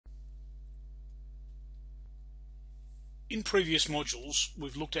In previous modules,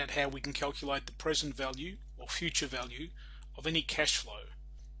 we've looked at how we can calculate the present value or future value of any cash flow.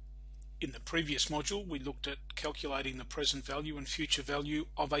 In the previous module, we looked at calculating the present value and future value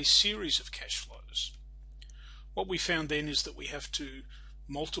of a series of cash flows. What we found then is that we have to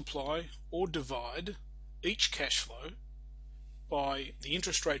multiply or divide each cash flow by the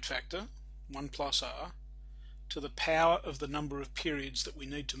interest rate factor, 1 plus r, to the power of the number of periods that we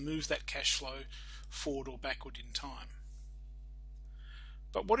need to move that cash flow forward or backward in time.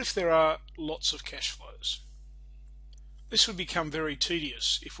 But what if there are lots of cash flows? This would become very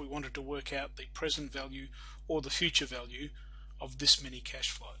tedious if we wanted to work out the present value or the future value of this many cash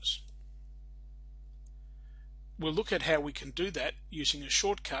flows. We'll look at how we can do that using a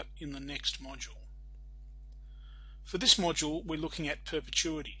shortcut in the next module. For this module, we're looking at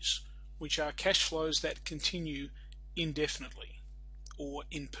perpetuities, which are cash flows that continue indefinitely or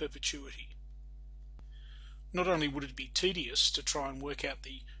in perpetuity. Not only would it be tedious to try and work out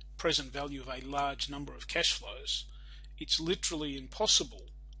the present value of a large number of cash flows, it's literally impossible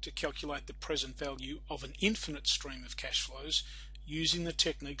to calculate the present value of an infinite stream of cash flows using the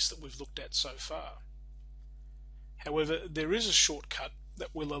techniques that we've looked at so far. However, there is a shortcut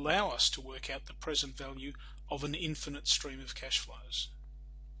that will allow us to work out the present value of an infinite stream of cash flows.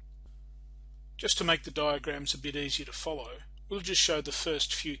 Just to make the diagrams a bit easier to follow, we'll just show the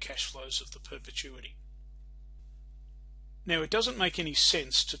first few cash flows of the perpetuity. Now, it doesn't make any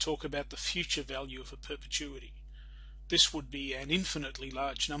sense to talk about the future value of a perpetuity. This would be an infinitely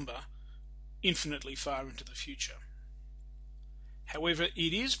large number, infinitely far into the future. However,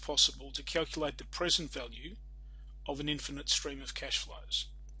 it is possible to calculate the present value of an infinite stream of cash flows.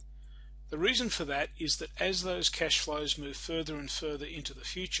 The reason for that is that as those cash flows move further and further into the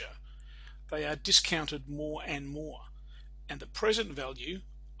future, they are discounted more and more, and the present value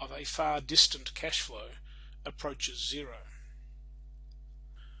of a far distant cash flow approaches zero.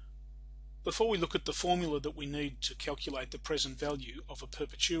 Before we look at the formula that we need to calculate the present value of a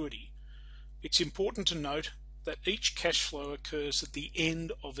perpetuity, it's important to note that each cash flow occurs at the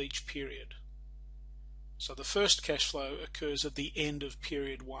end of each period. So the first cash flow occurs at the end of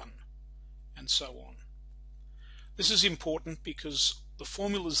period 1, and so on. This is important because the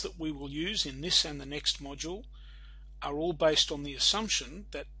formulas that we will use in this and the next module are all based on the assumption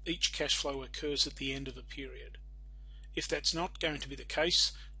that each cash flow occurs at the end of a period. If that's not going to be the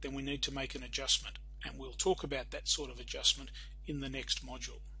case, then we need to make an adjustment, and we'll talk about that sort of adjustment in the next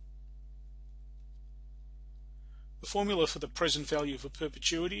module. The formula for the present value of a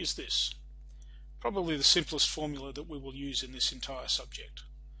perpetuity is this, probably the simplest formula that we will use in this entire subject.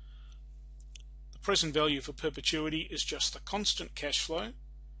 The present value of a perpetuity is just the constant cash flow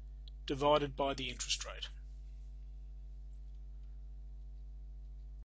divided by the interest rate.